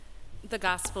The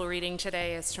gospel reading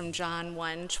today is from John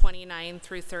 1:29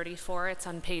 through 34. It's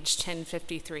on page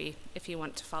 1053 if you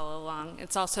want to follow along.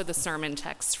 It's also the sermon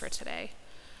text for today.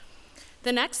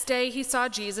 The next day he saw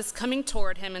Jesus coming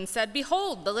toward him and said,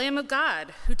 "Behold, the Lamb of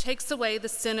God, who takes away the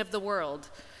sin of the world.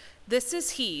 This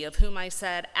is he of whom I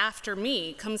said, 'After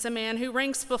me comes a man who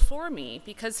ranks before me,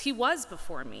 because he was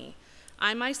before me.'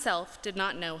 I myself did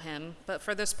not know him, but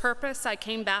for this purpose I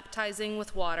came baptizing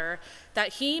with water,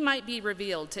 that he might be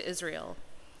revealed to Israel."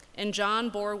 And John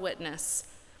bore witness.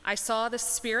 "I saw the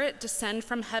Spirit descend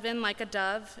from heaven like a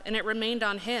dove, and it remained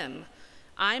on him.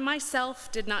 I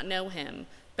myself did not know him,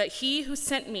 but he who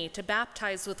sent me to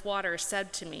baptize with water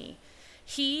said to me,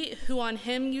 'He who on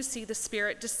him you see the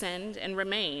Spirit descend and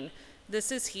remain,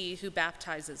 this is he who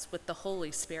baptizes with the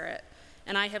Holy Spirit.'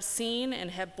 And I have seen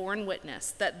and have borne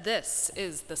witness that this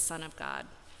is the Son of God."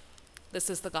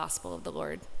 This is the gospel of the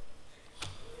Lord.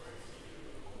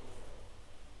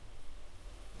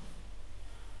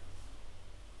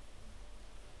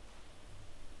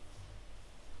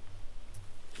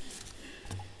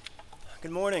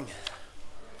 Good morning.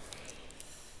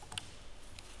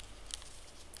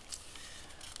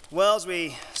 Well, as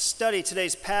we study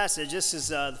today's passage, this is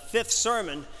the fifth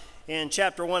sermon in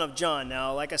chapter 1 of John.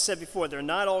 Now, like I said before, they're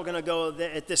not all going to go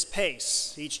at this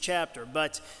pace, each chapter,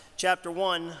 but chapter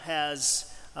 1 has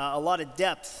a lot of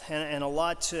depth and a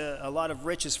lot of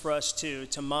riches for us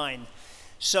to mine.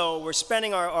 So we're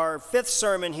spending our fifth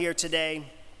sermon here today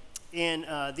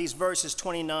in these verses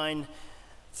 29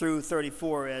 through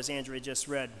 34, as Andrea just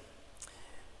read.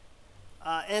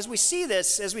 As we study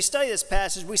this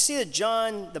passage, we see that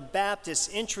John the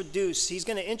Baptist he's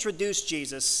going to introduce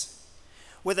Jesus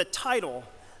with a title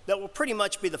that will pretty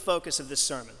much be the focus of this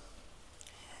sermon.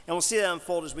 And we'll see that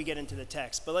unfold as we get into the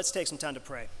text. But let's take some time to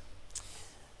pray.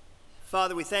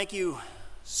 Father, we thank you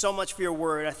so much for your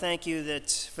word. I thank you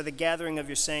for the gathering of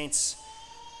your saints.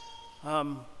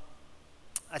 I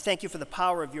thank you for the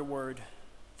power of your word.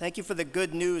 Thank you for the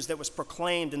good news that was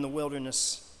proclaimed in the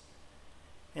wilderness.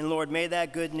 And Lord, may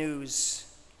that good news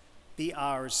be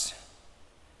ours.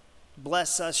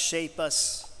 Bless us, shape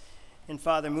us, and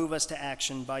Father, move us to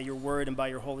action by your word and by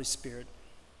your Holy Spirit.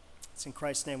 It's in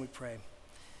Christ's name we pray.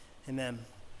 Amen.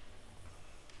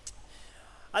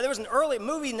 There was an early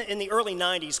movie in the early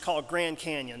 90s called Grand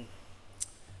Canyon.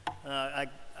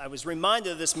 I was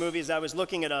reminded of this movie as I was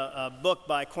looking at a book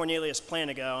by Cornelius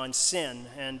Plantinga on sin,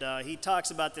 and he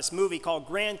talks about this movie called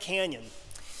Grand Canyon.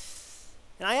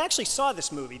 And I actually saw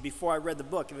this movie before I read the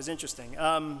book. It was interesting,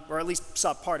 or at least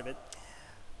saw part of it.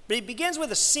 But it begins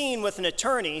with a scene with an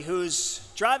attorney who's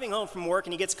driving home from work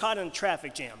and he gets caught in a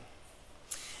traffic jam.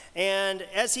 And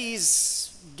as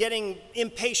he's getting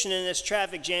impatient in this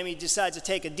traffic jam, he decides to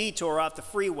take a detour off the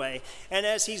freeway. And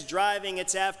as he's driving,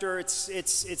 it's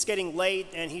getting late,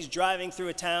 and he's driving through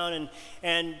a town,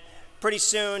 and pretty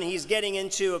soon he's getting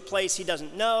into a place he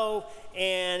doesn't know,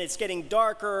 and it's getting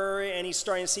darker, and he's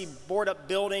starting to see boarded up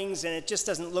buildings, and it just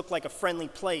doesn't look like a friendly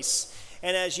place.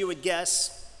 And as you would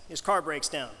guess, his car breaks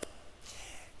down.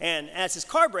 And as his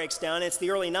car breaks down, it's the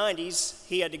early 90s,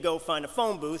 he had to go find a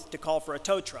phone booth to call for a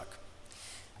tow truck.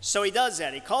 So he does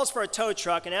that. He calls for a tow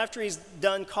truck, and after he's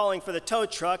done calling for the tow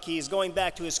truck, he's going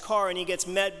back to his car, and he gets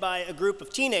met by a group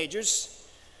of teenagers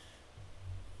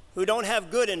who don't have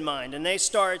good in mind, and they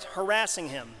start harassing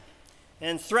him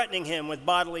and threatening him with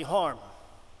bodily harm.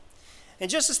 And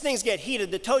just as things get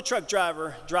heated, the tow truck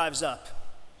driver drives up.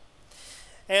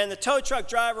 And the tow truck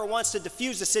driver wants to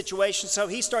defuse the situation, so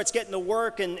he starts getting to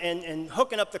work and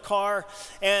hooking up the car,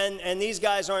 and these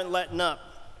guys aren't letting up.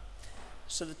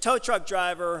 So the tow truck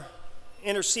driver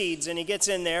intercedes, and he gets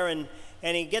in there, and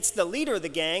he gets the leader of the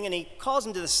gang, and he calls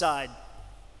him to the side.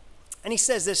 And he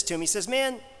says this to him. He says,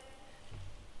 "Man,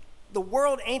 the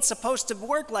world ain't supposed to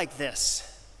work like this.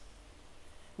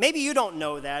 Maybe you don't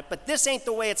know that, but this ain't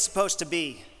the way it's supposed to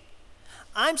be.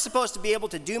 I'm supposed to be able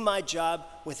to do my job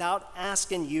without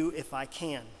asking you if I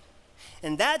can.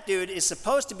 And that dude is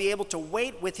supposed to be able to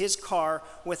wait with his car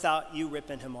without you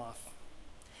ripping him off.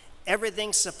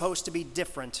 Everything's supposed to be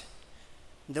different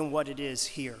than what it is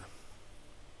here."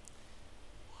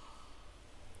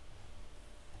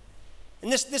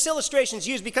 And this illustration is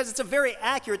used because it's a very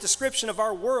accurate description of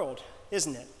our world,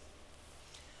 isn't it?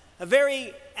 A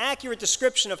very accurate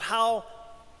description of how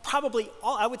probably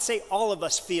I would say all of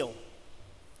us feel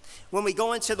when we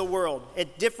go into the world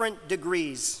at different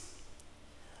degrees.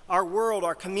 Our world,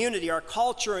 our community, our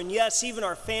culture, and yes, even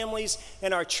our families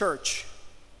and our church.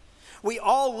 We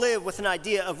all live with an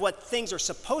idea of what things are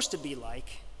supposed to be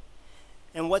like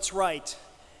and what's right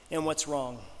and what's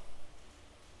wrong.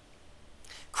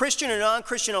 Christian and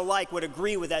non-Christian alike would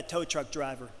agree with that tow truck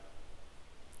driver.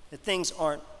 that things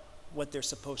aren't what they're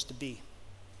supposed to be,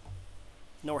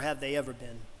 nor have they ever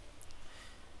been.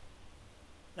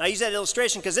 Now, I use that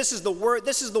illustration because this is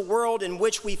the world in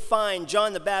which we find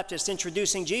John the Baptist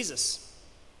introducing Jesus.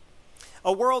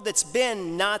 A world that's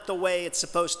been not the way it's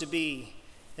supposed to be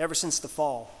ever since the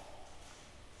fall.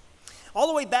 All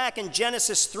the way back in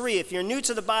Genesis 3, if you're new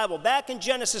to the Bible, back in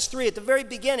Genesis 3, at the very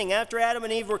beginning, after Adam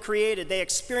and Eve were created, they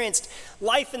experienced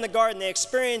life in the garden. They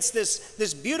experienced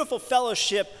this beautiful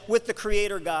fellowship with the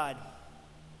Creator God.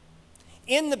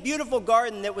 In the beautiful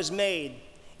garden that was made,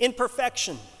 in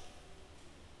perfection.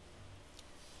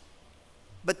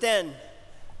 But then,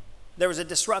 there was a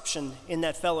disruption in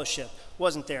that fellowship,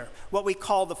 wasn't there? What we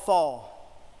call the fall.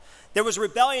 There was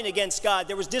rebellion against God.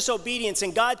 There was disobedience,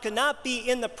 and God could not be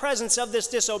in the presence of this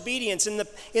disobedience, in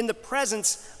the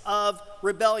presence of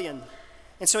rebellion.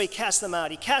 And so he cast them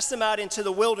out. He cast them out into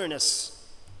the wilderness.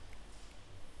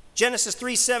 Genesis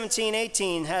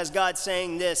 3:17-18 has God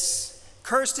saying this,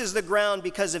 "Cursed is the ground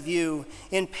because of you.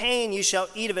 In pain you shall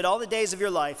eat of it all the days of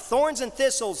your life. Thorns and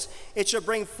thistles it shall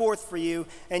bring forth for you,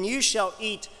 and you shall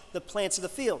eat the plants of the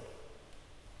field.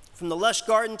 From the lush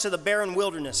garden to the barren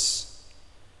wilderness."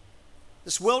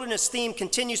 This wilderness theme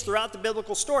continues throughout the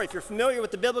biblical story. If you're familiar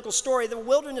with the biblical story, the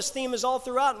wilderness theme is all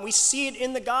throughout, and we see it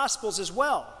in the Gospels as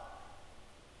well.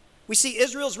 We see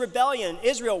Israel's rebellion,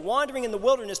 Israel wandering in the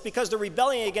wilderness because they're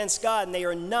rebelling against God, and they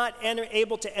are not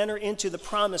able to enter into the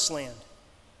promised land.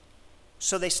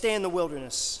 So they stay in the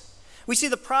wilderness. We see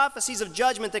the prophecies of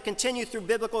judgment that continue through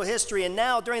biblical history, and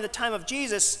now, during the time of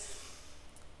Jesus,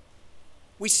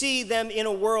 we see them in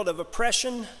a world of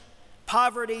oppression,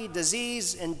 poverty,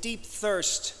 disease, and deep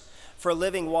thirst for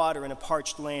living water in a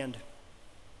parched land.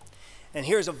 And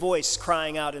here's a voice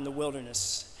crying out in the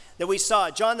wilderness that we saw,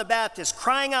 John the Baptist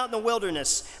crying out in the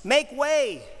wilderness, "Make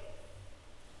way!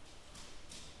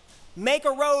 Make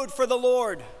a road for the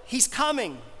Lord. He's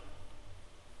coming."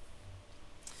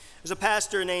 There's a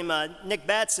pastor named Nick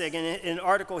Batzig, in an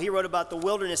article he wrote about the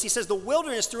wilderness. He says, "The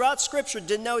wilderness throughout Scripture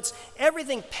denotes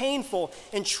everything painful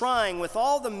and trying with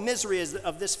all the miseries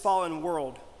of this fallen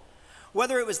world.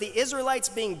 Whether it was the Israelites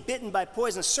being bitten by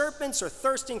poisonous serpents or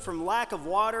thirsting from lack of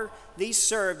water, these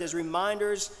served as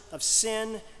reminders of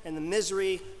sin and the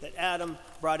misery that Adam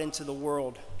brought into the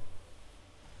world."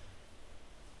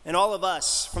 And all of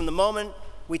us, from the moment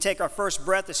we take our first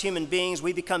breath as human beings,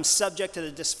 we become subject to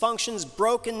the dysfunctions,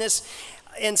 brokenness,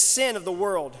 and sin of the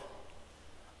world.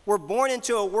 We're born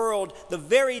into a world, the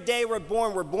very day we're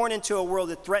born into a world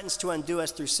that threatens to undo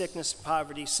us through sickness,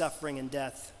 poverty, suffering, and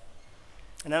death.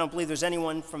 And I don't believe there's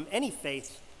anyone from any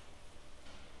faith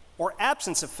or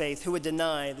absence of faith who would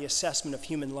deny the assessment of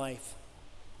human life.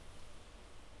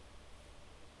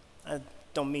 I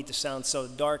don't mean to sound so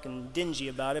dark and dingy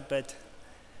about it,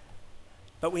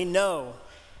 but we know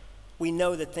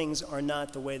that things are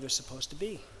not the way they're supposed to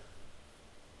be.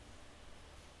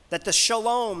 That the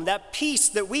shalom, that peace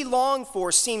that we long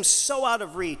for, seems so out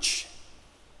of reach.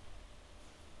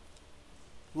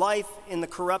 Life in the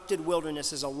corrupted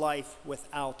wilderness is a life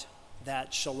without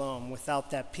that shalom,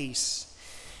 without that peace.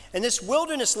 And this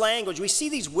wilderness language, we see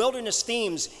these wilderness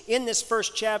themes in this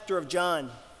first chapter of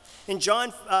John. In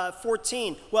John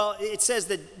 14, it says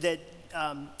that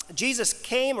Jesus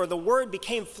came, or the Word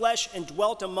became flesh and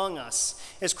dwelt among us.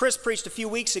 As Chris preached a few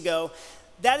weeks ago,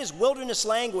 that is wilderness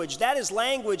language. That is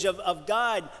language of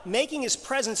God making his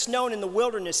presence known in the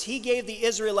wilderness. He gave the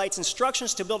Israelites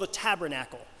instructions to build a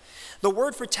tabernacle. The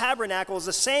word for tabernacle is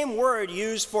the same word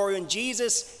used for when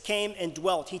Jesus came and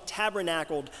dwelt. He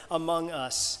tabernacled among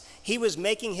us. He was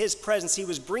making his presence. He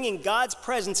was bringing God's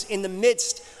presence in the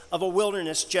midst of a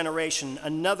wilderness generation,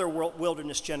 another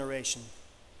wilderness generation.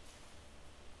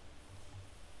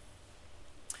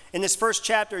 In this first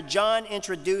chapter, John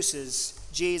introduces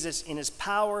Jesus in his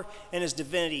power and his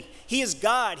divinity. He is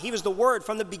God. He was the Word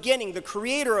from the beginning, the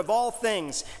creator of all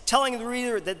things, telling the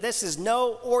reader that this is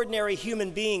no ordinary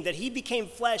human being, that he became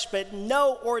flesh, but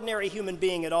no ordinary human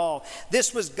being at all.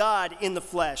 This was God in the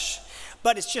flesh.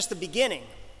 But it's just the beginning.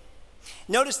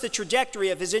 Notice the trajectory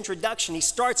of his introduction. He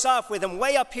starts off with him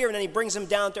way up here, and then he brings him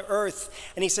down to earth,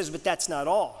 and he says, but that's not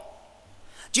all.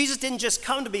 Jesus didn't just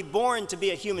come to be born to be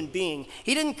a human being.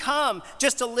 He didn't come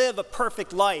just to live a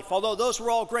perfect life, although those were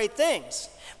all great things.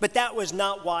 But that was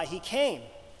not why he came.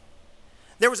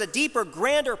 There was a deeper,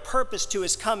 grander purpose to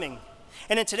his coming.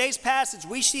 And in today's passage,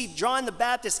 we see John the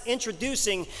Baptist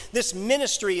introducing this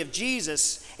ministry of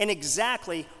Jesus and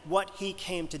exactly what he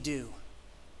came to do.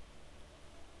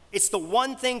 It's the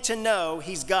one thing to know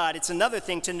he's God. It's another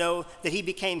thing to know that he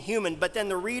became human. But then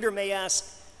the reader may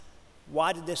ask,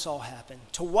 why did this all happen?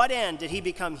 To what end did he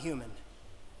become human?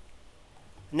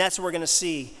 And that's what we're going to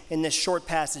see in this short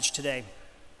passage today.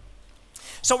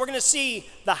 So we're going to see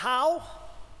the how,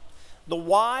 the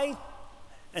why,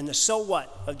 and the so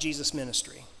what of Jesus'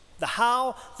 ministry. The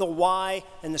how, the why,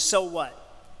 and the so what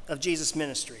of Jesus'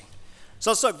 ministry. So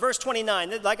let's look, verse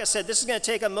 29. Like I said, this is going to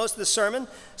take up most of the sermon.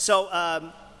 So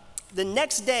the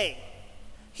next day,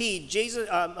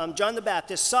 John the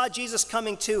Baptist, saw Jesus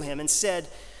coming to him and said,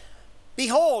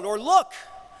 "Behold," or "Look,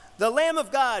 the Lamb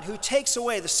of God who takes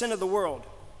away the sin of the world."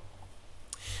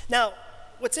 Now,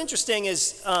 what's interesting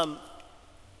is I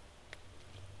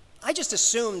just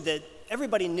assumed that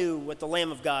everybody knew what the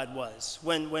Lamb of God was.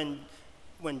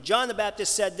 When John the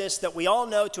Baptist said this, that we all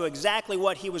know to exactly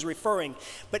what he was referring.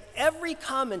 But every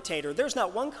commentator, there's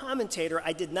not one commentator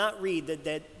I did not read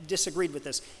that disagreed with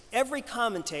this. Every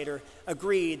commentator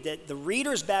agreed that the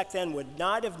readers back then would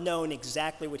not have known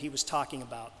exactly what he was talking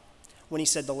about when he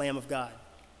said the Lamb of God.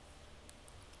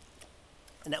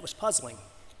 And that was puzzling.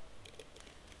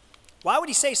 Why would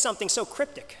he say something so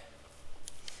cryptic?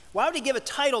 Why would he give a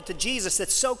title to Jesus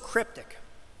that's so cryptic?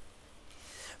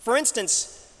 For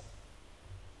instance,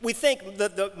 we think,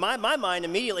 my mind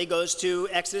immediately goes to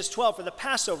Exodus 12 for the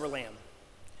Passover lamb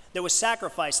that was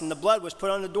sacrificed and the blood was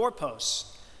put on the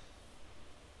doorposts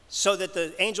so that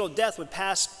the angel of death would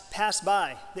pass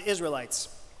by the Israelites.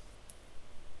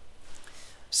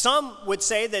 Some would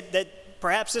say that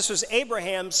perhaps this was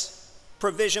Abraham's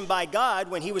provision by God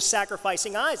when he was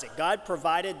sacrificing Isaac. God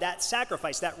provided that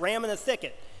sacrifice, that ram in the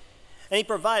thicket. And he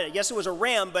provided it. Yes, it was a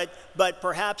ram, but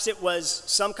perhaps it was,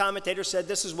 some commentators said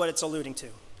this is what it's alluding to.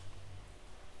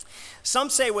 Some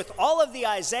say with all of the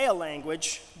Isaiah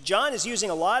language, John is using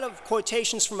a lot of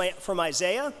quotations from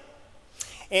Isaiah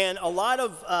and a lot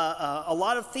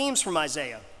of themes from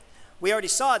Isaiah. We already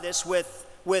saw this with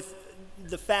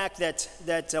the fact that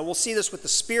we'll see this with the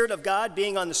Spirit of God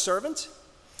being on the servant.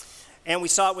 And we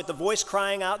saw it with the voice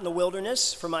crying out in the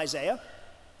wilderness from Isaiah.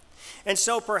 And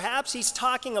so perhaps he's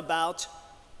talking about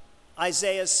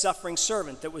Isaiah's suffering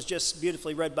servant that was just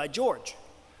beautifully read by George.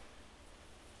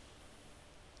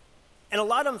 And a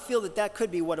lot of them feel that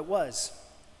could be what it was.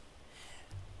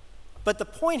 But the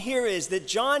point here is that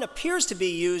John appears to be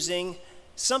using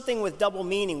something with double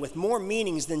meaning, with more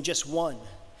meanings than just one.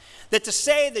 That to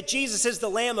say that Jesus is the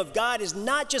Lamb of God is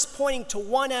not just pointing to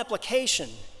one application,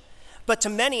 but to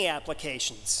many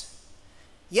applications.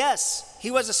 Yes,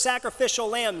 he was a sacrificial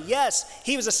lamb. Yes,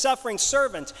 he was a suffering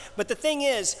servant. But the thing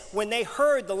is, when they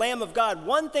heard the Lamb of God,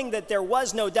 one thing that there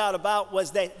was no doubt about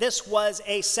was that this was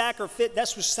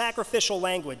sacrificial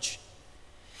language.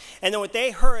 And then when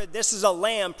they heard this is a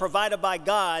lamb provided by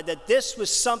God, that this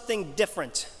was something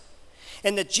different.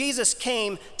 And that Jesus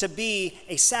came to be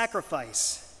a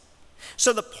sacrifice.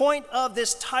 So the point of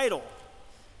this title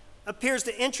appears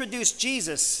to introduce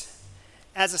Jesus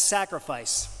as a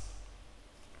sacrifice.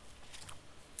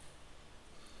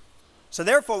 So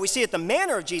therefore, we see at the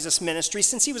manner of Jesus' ministry,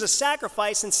 since he was a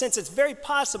sacrifice and since it's very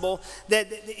possible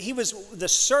that he was the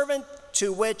servant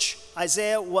to which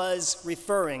Isaiah was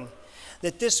referring,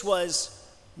 that this was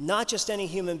not just any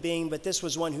human being, but this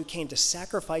was one who came to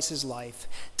sacrifice his life,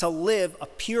 to live a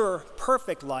pure,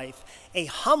 perfect life, a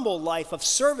humble life of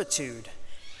servitude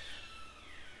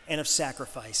and of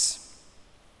sacrifice.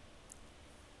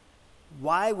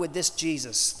 Why would this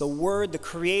Jesus, the Word, the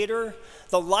Creator,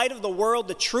 the light of the world,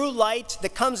 the true light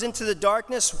that comes into the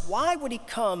darkness, why would he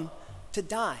come to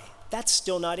die? That's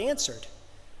still not answered.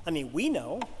 I mean, we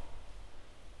know.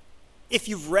 If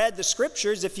you've read the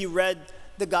scriptures, if you read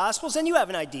the Gospels, then you have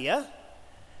an idea.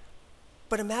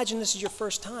 But imagine this is your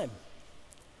first time.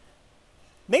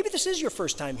 Maybe this is your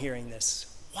first time hearing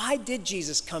this. Why did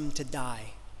Jesus come to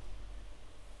die?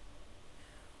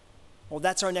 Well,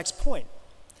 that's our next point.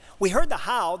 We heard the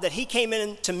how, that he came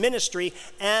into ministry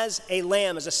as a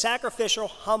lamb, as a sacrificial,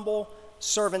 humble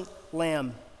servant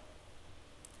lamb.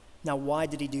 Now, why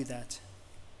did he do that?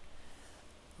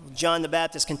 John the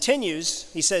Baptist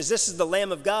continues. He says, this is the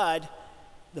Lamb of God,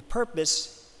 the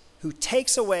purpose, who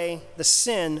takes away the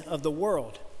sin of the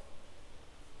world.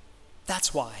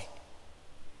 That's why.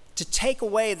 To take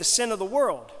away the sin of the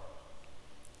world.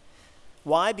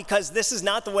 Why? Because this is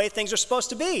not the way things are supposed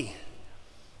to be.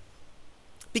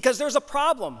 Because there's a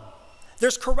problem.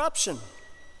 There's corruption.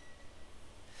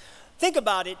 Think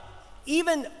about it.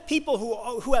 Even people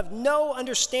who have no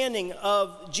understanding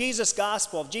of Jesus'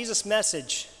 gospel, of Jesus'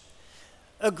 message,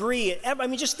 agree. I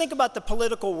mean, just think about the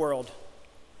political world.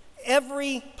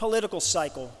 Every political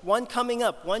cycle, one coming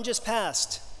up, one just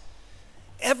passed,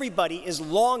 everybody is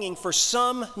longing for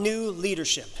some new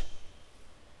leadership.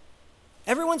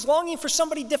 Everyone's longing for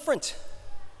somebody different.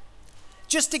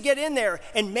 Just to get in there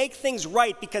and make things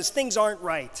right because things aren't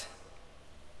right.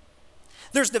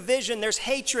 There's division, there's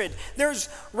hatred, there's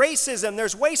racism,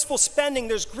 there's wasteful spending,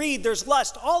 there's greed, there's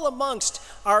lust, all amongst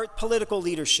our political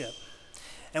leadership.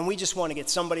 And we just want to get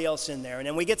somebody else in there. And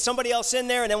then we get somebody else in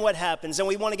there, and then what happens? And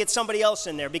we want to get somebody else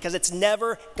in there because it's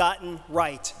never gotten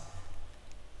right.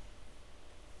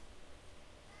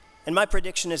 And my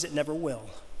prediction is it never will.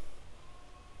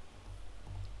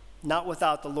 Not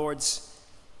without the Lord's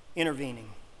intervening.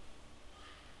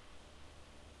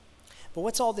 But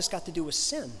what's all this got to do with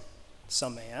sin?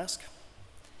 Some may ask.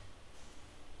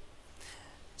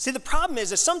 See, the problem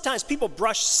is that sometimes people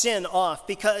brush sin off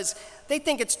because they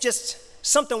think it's just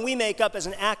something we make up as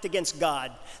an act against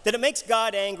God, that it makes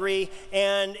God angry,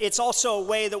 and it's also a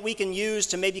way that we can use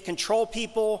to maybe control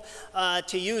people,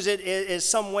 to use it as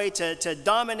some way to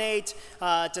dominate,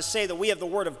 to say that we have the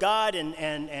Word of God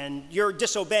and you're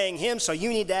disobeying Him, so you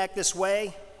need to act this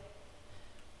way.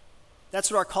 That's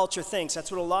what our culture thinks.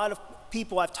 That's what a lot of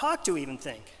people I've talked to even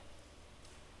think.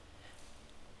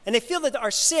 And they feel that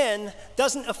our sin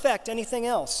doesn't affect anything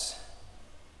else.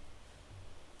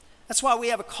 That's why we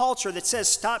have a culture that says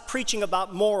stop preaching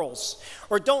about morals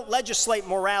or don't legislate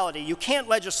morality. You can't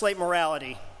legislate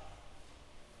morality.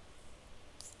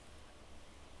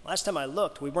 Last time I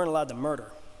looked, we weren't allowed to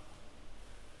murder.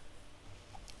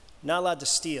 Not allowed to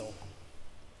steal.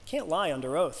 Can't lie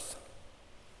under oath.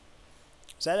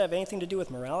 Does that have anything to do with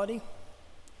morality?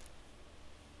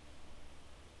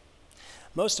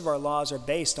 Most of our laws are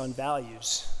based on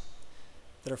values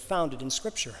that are founded in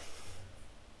Scripture.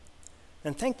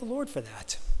 And thank the Lord for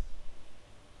that.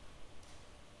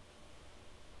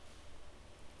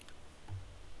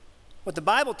 What the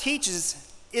Bible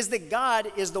teaches is that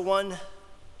God is the one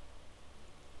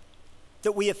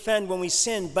that we offend when we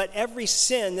sin, but every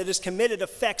sin that is committed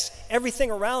affects everything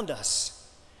around us.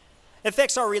 It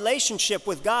affects our relationship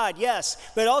with God, yes,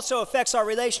 but it also affects our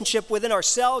relationship within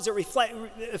ourselves. It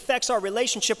affects our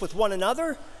relationship with one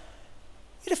another.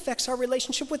 It affects our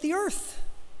relationship with the earth,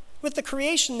 with the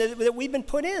creation that we've been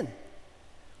put in.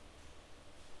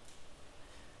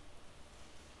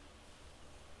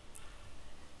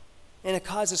 And it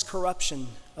causes corruption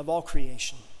of all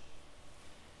creation.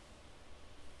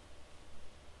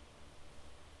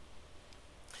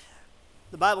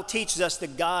 The Bible teaches us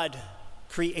that God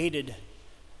created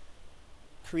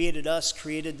us,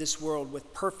 created this world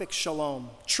with perfect shalom,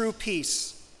 true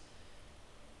peace.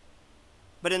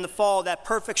 But in the fall, that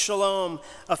perfect shalom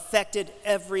affected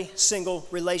every single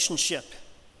relationship.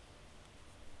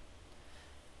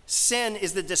 Sin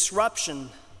is the disruption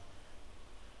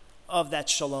of that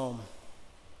shalom.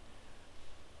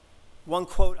 One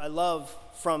quote I love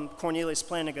from Cornelius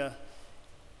Plantinga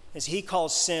is he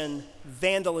calls sin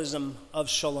vandalism of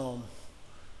shalom.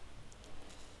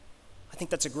 I think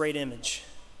that's a great image.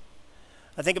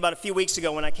 I think about a few weeks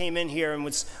ago when I came in here and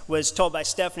was told by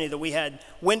Stephanie that we had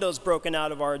windows broken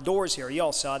out of our doors here. You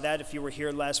all saw that if you were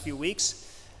here the last few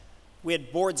weeks. We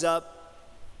had boards up.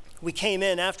 We came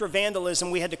in. After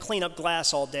vandalism, we had to clean up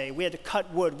glass all day. We had to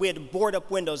cut wood. We had to board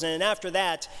up windows. And after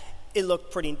that, it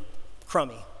looked pretty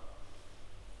crummy.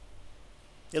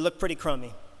 It looked pretty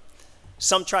crummy.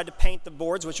 Some tried to paint the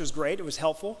boards, which was great. It was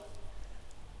helpful.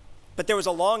 But there was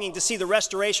a longing to see the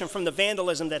restoration from the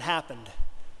vandalism that happened.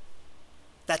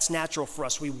 That's natural for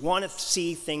us. We want to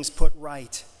see things put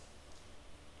right.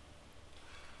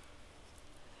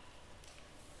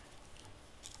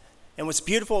 And what's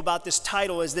beautiful about this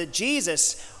title is that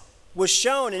Jesus was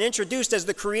shown and introduced as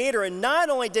the creator, and not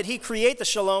only did he create the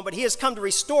shalom, but he has come to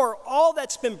restore all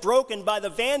that's been broken by the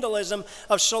vandalism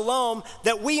of shalom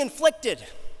that we inflicted.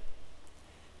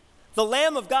 The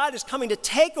Lamb of God is coming to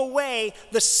take away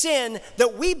the sin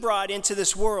that we brought into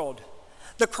this world.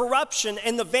 The corruption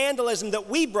and the vandalism that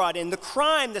we brought in, the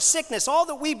crime, the sickness, all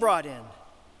that we brought in.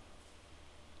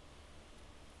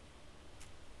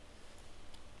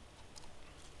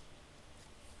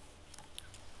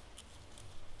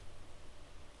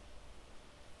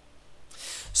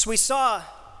 So we saw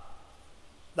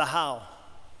the how,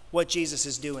 what Jesus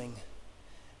is doing,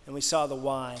 and we saw the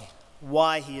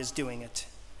why he is doing it.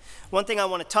 One thing I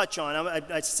want to touch on,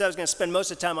 I said I was going to spend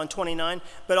most of the time on 29,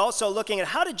 but also looking at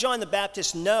how did John the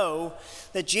Baptist know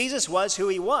that Jesus was who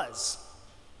he was?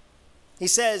 He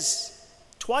says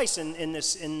twice in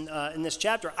this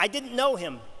chapter, I didn't know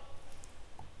him.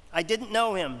 I didn't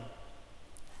know him.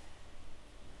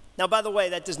 Now, by the way,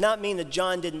 that does not mean that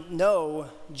John didn't know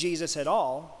Jesus at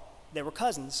all. They were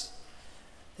cousins.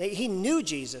 He knew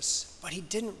Jesus, but he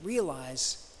didn't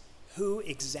realize who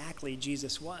exactly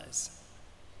Jesus was.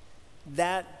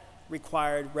 That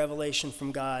required revelation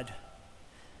from God.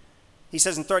 He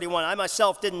says in 31, I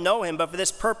myself didn't know him, but for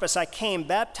this purpose I came,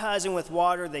 baptizing with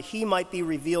water that he might be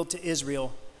revealed to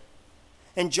Israel.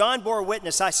 And John bore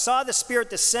witness, I saw the Spirit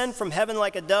descend from heaven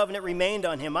like a dove, and it remained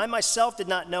on him. I myself did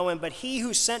not know him, but he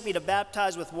who sent me to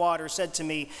baptize with water said to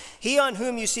me, he on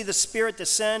whom you see the Spirit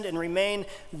descend and remain,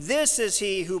 this is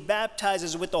he who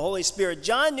baptizes with the Holy Spirit.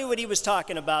 John knew what he was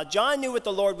talking about. John knew what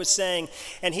the Lord was saying,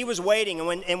 and he was waiting.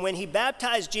 And when he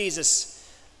baptized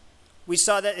Jesus, we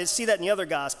see that in the other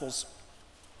Gospels.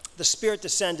 The Spirit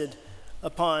descended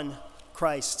upon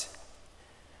Christ.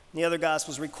 The other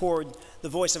Gospels record the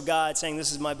voice of God saying,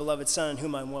 this is my beloved Son in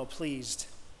whom I'm well pleased.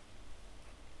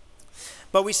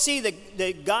 But we see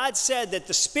that God said that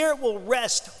the Spirit will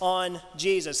rest on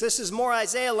Jesus. This is more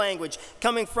Isaiah language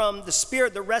coming from the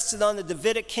Spirit that rested on the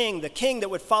Davidic king, the king that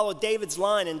would follow David's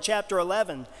line in chapter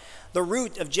 11, the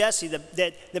root of Jesse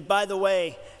that by the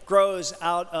way, grows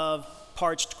out of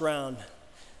parched ground,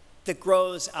 that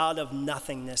grows out of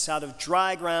nothingness, out of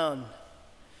dry ground.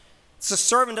 It's the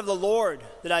servant of the Lord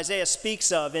that Isaiah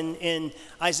speaks of in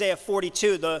Isaiah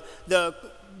 42, the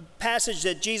passage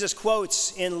that Jesus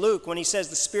quotes in Luke when he says,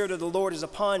 the Spirit of the Lord is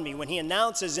upon me, when he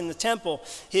announces in the temple,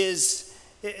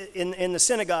 in the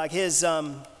synagogue, his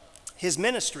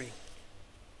ministry.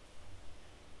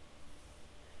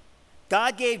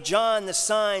 God gave John the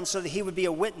sign so that he would be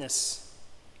a witness,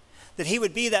 that he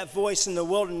would be that voice in the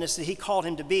wilderness that he called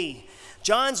him to be.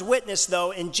 John's witness, though,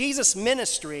 in Jesus'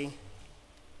 ministry,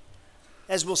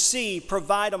 as we'll see,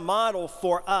 provide a model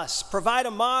for us, provide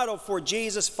a model for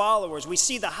Jesus' followers. We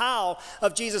see the how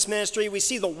of Jesus' ministry. We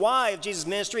see the why of Jesus'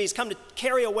 ministry. He's come to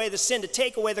carry away the sin, to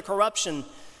take away the corruption.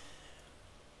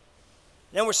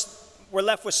 Then we're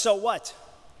left with so what?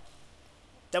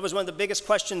 That was one of the biggest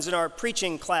questions in our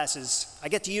preaching classes. I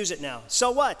get to use it now.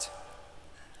 So what?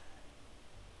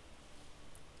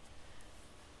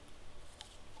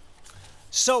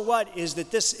 So what is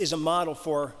that this is a model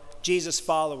for Jesus'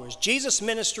 followers. Jesus'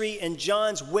 ministry and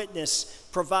John's witness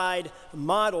provide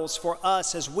models for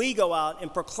us as we go out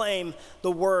and proclaim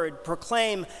the word,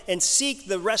 proclaim and seek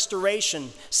the restoration,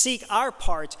 seek our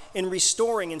part in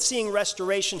restoring and seeing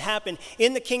restoration happen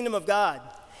in the kingdom of God,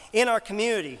 in our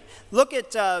community. Look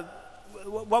at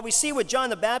what we see with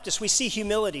John the Baptist. We see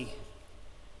humility.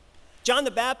 John the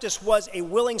Baptist was a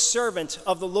willing servant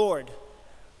of the Lord.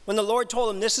 When the Lord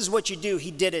told him, this is what you do,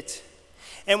 he did it.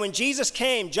 And when Jesus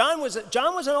came, John was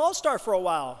an all-star for a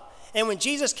while. And when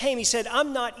Jesus came, he said,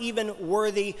 I'm not even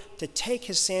worthy to take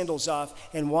his sandals off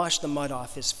and wash the mud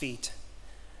off his feet.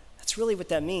 That's really what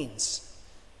that means.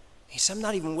 He said, I'm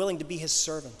not even willing to be his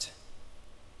servant,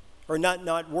 or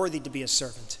not worthy to be his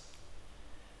servant.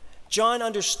 John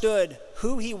understood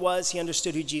who he was, he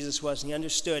understood who Jesus was, and he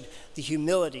understood the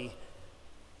humility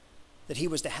that he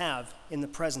was to have in the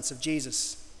presence of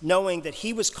Jesus, knowing that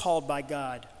he was called by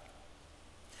God.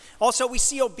 Also, we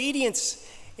see obedience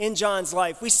in John's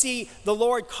life. We see the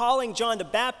Lord calling John to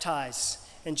baptize,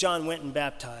 and John went and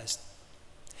baptized.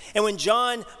 And when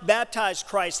John baptized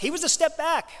Christ, he was a step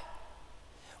back.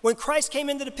 When Christ came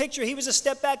into the picture, he was a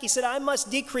step back. He said, I must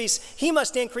decrease, he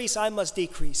must increase, I must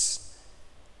decrease.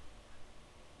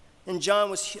 And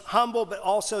John was humble, but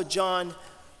also John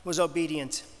was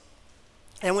obedient.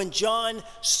 And when John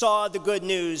saw the good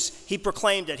news, he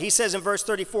proclaimed it. He says in verse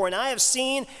 34, and I have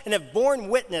seen and have borne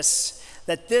witness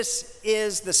that this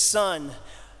is the Son.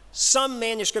 Some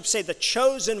manuscripts say the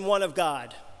chosen one of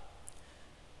God.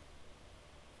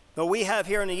 But we have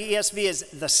here in the ESV is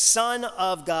the Son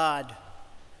of God.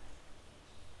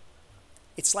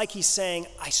 It's like he's saying,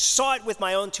 I saw it with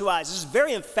my own two eyes. This is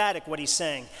very emphatic what he's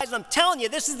saying. I'm telling you,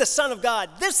 this is the Son of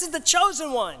God. This is the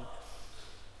chosen one.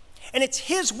 And it's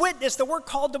his witness that we're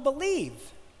called to believe.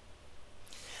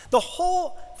 The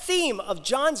whole theme of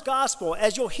John's gospel,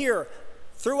 as you'll hear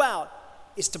throughout,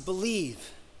 is to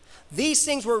believe. These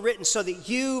things were written so that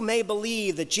you may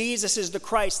believe that Jesus is the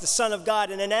Christ, the Son of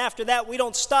God. And then after that, we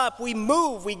don't stop. We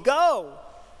move, we go.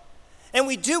 And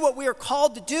we do what we are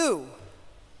called to do.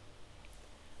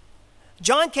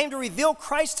 John came to reveal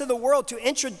Christ to the world, to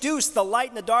introduce the light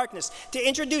and the darkness, to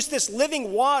introduce this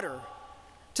living water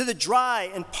to the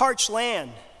dry and parched land,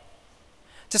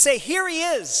 to say, here he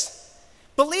is,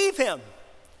 believe him,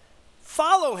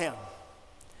 follow him.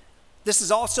 This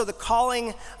is also the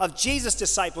calling of Jesus'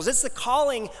 disciples. It's the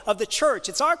calling of the church.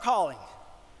 It's our calling.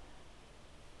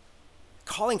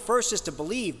 Calling first is to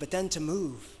believe, but then to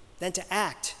move, then to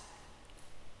act,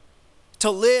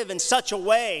 to live in such a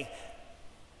way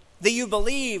that you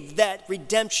believe that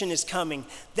redemption is coming,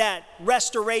 that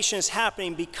restoration is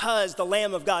happening because the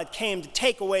Lamb of God came to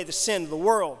take away the sin of the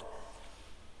world.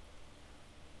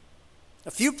 A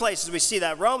few places we see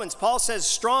that. Romans, Paul says,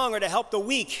 strong are to help the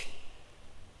weak.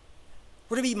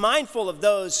 We're to be mindful of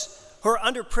those who are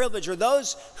underprivileged, or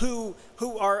those who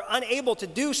are unable to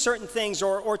do certain things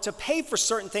or to pay for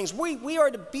certain things. We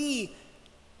are to be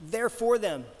there for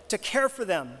them, to care for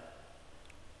them.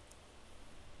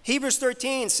 Hebrews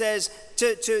 13 says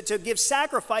to give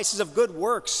sacrifices of good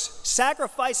works,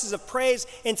 sacrifices of praise,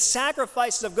 and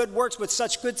sacrifices of good works. With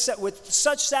such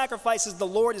sacrifices the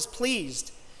Lord is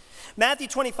pleased. Matthew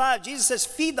 25, Jesus says,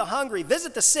 feed the hungry,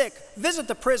 visit the sick, visit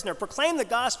the prisoner, proclaim the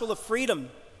gospel of freedom.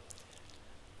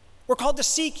 We're called to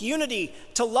seek unity,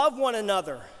 to love one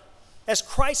another as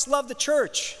Christ loved the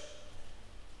church,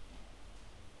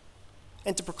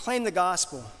 and to proclaim the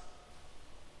gospel.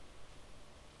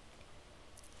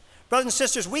 Brothers and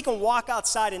sisters, we can walk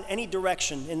outside in any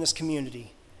direction in this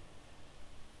community.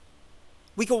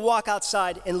 We can walk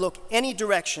outside and look any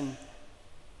direction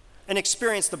and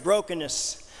experience the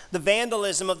brokenness, the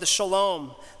vandalism of the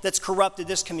shalom that's corrupted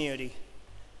this community.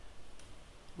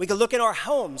 We can look in our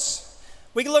homes.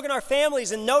 We can look in our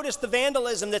families and notice the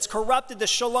vandalism that's corrupted the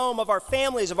shalom of our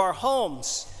families, of our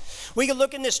homes. We can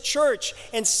look in this church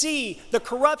and see the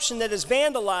corruption that has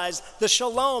vandalized the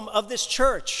shalom of this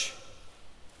church.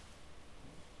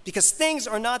 Because things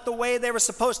are not the way they were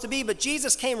supposed to be, but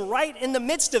Jesus came right in the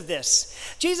midst of this.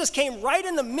 Jesus came right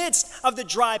in the midst of the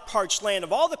dry, parched land,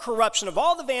 of all the corruption, of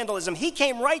all the vandalism. He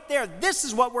came right there. This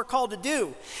is what we're called to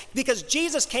do. Because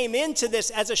Jesus came into this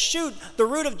as a shoot, the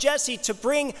root of Jesse, to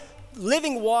bring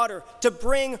living water, to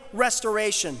bring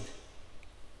restoration.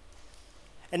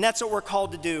 And that's what we're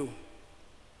called to do.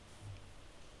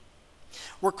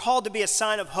 We're called to be a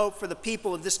sign of hope for the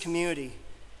people of this community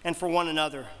and for one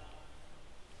another.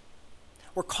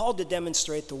 We're called to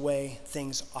demonstrate the way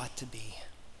things ought to be.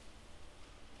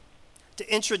 To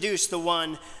introduce the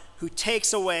one who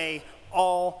takes away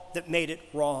all that made it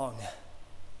wrong.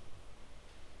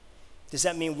 Does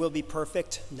that mean we'll be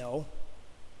perfect? No.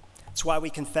 That's why we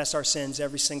confess our sins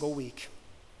every single week.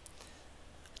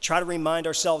 I try to remind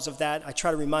ourselves of that. I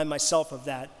try to remind myself of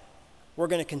that. We're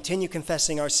going to continue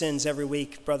confessing our sins every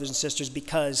week, brothers and sisters,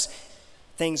 because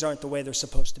things aren't the way they're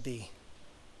supposed to be.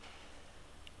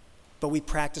 But we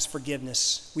practice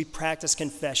forgiveness. We practice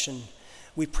confession.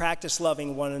 We practice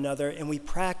loving one another. And we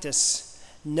practice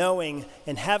knowing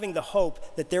and having the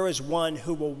hope that there is one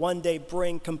who will one day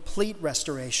bring complete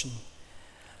restoration.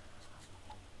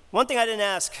 One thing I didn't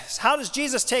ask is, how does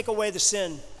Jesus take away the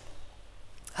sin?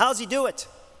 How does he do it?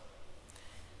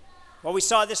 Well, we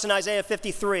saw this in Isaiah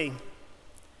 53. It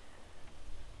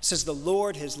says, the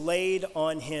Lord has laid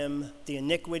on him the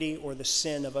iniquity or the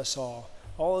sin of us all.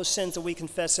 All those sins that we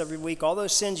confess every week, all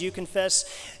those sins you confess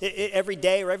every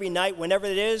day or every night, whenever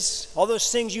it is, all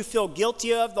those things you feel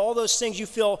guilty of, all those things you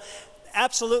feel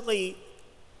absolutely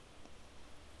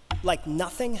like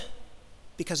nothing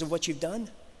because of what you've done,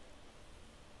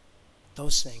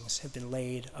 those things have been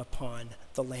laid upon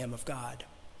the Lamb of God.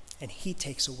 And he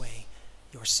takes away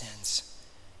your sins.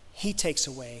 He takes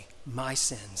away my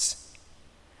sins.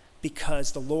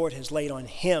 Because the Lord has laid on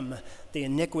him the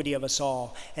iniquity of us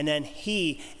all. And then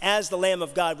he, as the Lamb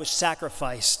of God, was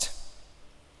sacrificed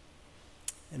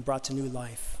and brought to new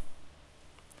life.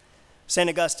 St.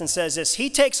 Augustine says this, he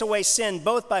takes away sin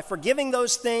both by forgiving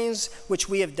those things which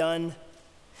we have done,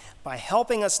 by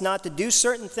helping us not to do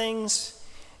certain things,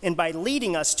 and by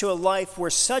leading us to a life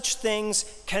where such things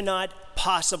cannot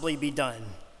possibly be done.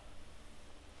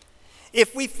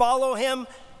 If we follow him,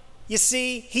 you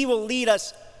see, he will lead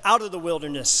us out of the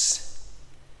wilderness.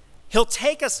 He'll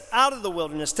take us out of the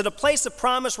wilderness to the place of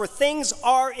promise where things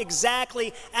are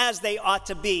exactly as they ought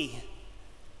to be.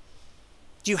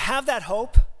 Do you have that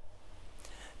hope?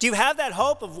 Do you have that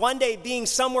hope of one day being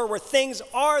somewhere where things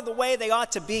are the way they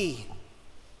ought to be?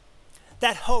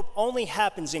 That hope only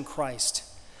happens in Christ.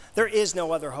 There is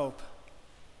no other hope.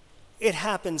 It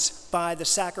happens by the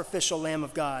sacrificial Lamb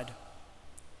of God.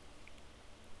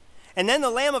 And then the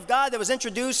Lamb of God that was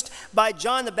introduced by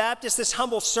John the Baptist, this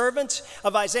humble servant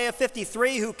of Isaiah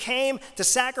 53, who came to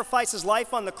sacrifice his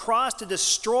life on the cross to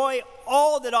destroy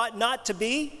all that ought not to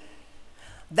be,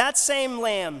 that same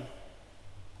Lamb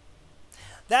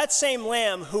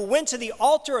who went to the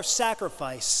altar of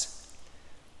sacrifice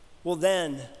will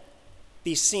then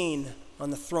be seen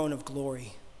on the throne of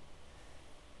glory.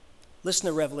 Listen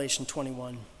to Revelation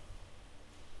 21.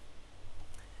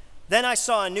 Then I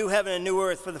saw a new heaven and a new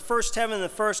earth, for the first heaven and the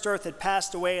first earth had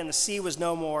passed away, and the sea was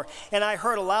no more. And I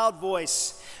heard a loud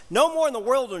voice, no more in the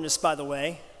wilderness, by the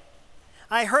way.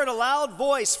 I heard a loud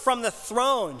voice from the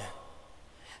throne,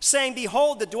 saying,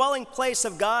 behold, the dwelling place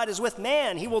of God is with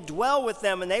man. He will dwell with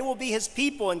them, and they will be his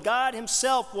people, and God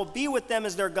himself will be with them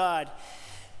as their God.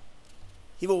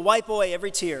 He will wipe away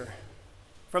every tear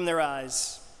from their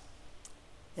eyes,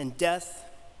 and death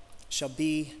shall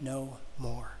be no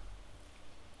more.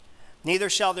 Neither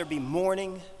shall there be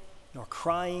mourning, nor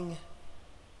crying,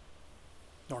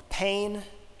 nor pain,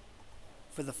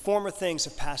 for the former things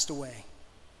have passed away.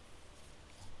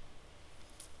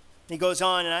 He goes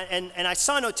on, and I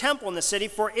saw no temple in the city,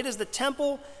 for it is the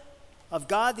temple of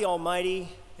God the Almighty,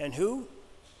 and who?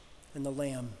 And the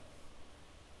Lamb.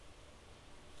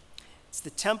 It's the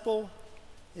temple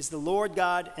is the Lord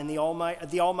God and the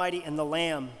Almighty and the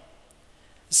Lamb.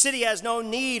 The city has no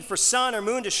need for sun or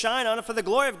moon to shine on it, for the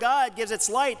glory of God gives its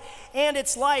light, and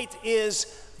its light is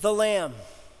the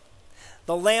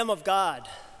Lamb of God.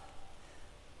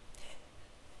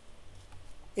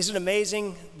 Isn't it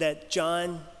amazing that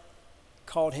John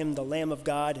called him the Lamb of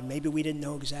God, and maybe we didn't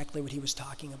know exactly what he was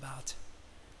talking about?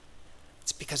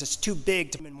 It's because it's too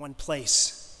big to be in one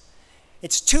place.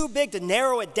 It's too big to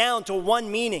narrow it down to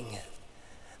one meaning.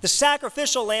 The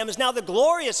sacrificial lamb is now the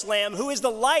glorious lamb who is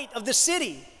the light of the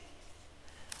city.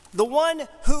 The one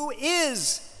who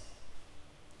is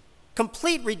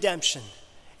complete redemption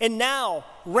and now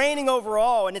reigning over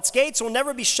all, and its gates will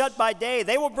never be shut by day.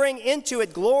 They will bring into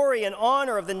it glory and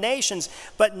honor of the nations,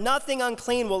 but nothing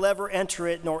unclean will ever enter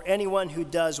it, nor anyone who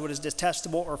does what is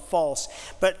detestable or false,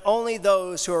 but only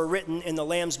those who are written in the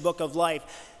Lamb's book of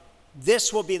life.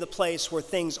 This will be the place where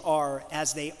things are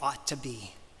as they ought to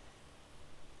be.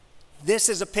 This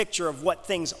is a picture of what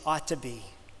things ought to be.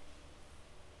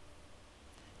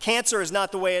 Cancer is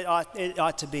not the way it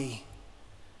ought to be.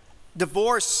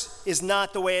 Divorce is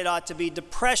not the way it ought to be.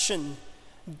 Depression,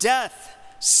 death,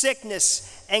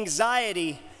 sickness,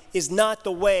 anxiety is not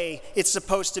the way it's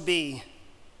supposed to be.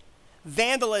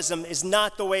 Vandalism is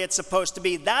not the way it's supposed to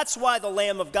be. That's why the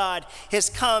Lamb of God has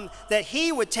come, that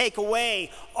he would take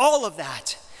away all of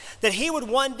that, that he would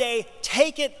one day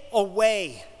take it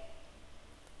away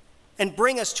and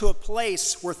bring us to a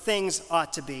place where things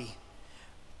ought to be.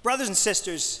 Brothers and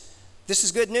sisters, this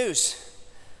is good news.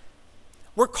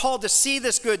 We're called to see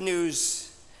this good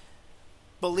news,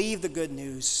 believe the good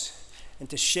news, and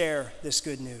to share this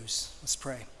good news. Let's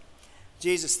pray.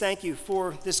 Jesus, thank you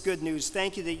for this good news.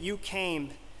 Thank you that you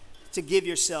came to give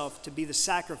yourself to be the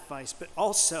sacrifice, but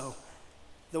also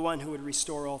the one who would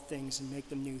restore all things and make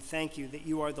them new. Thank you that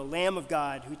you are the Lamb of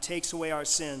God who takes away our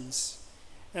sins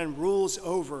and rules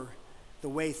over the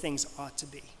way things ought to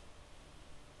be.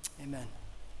 Amen.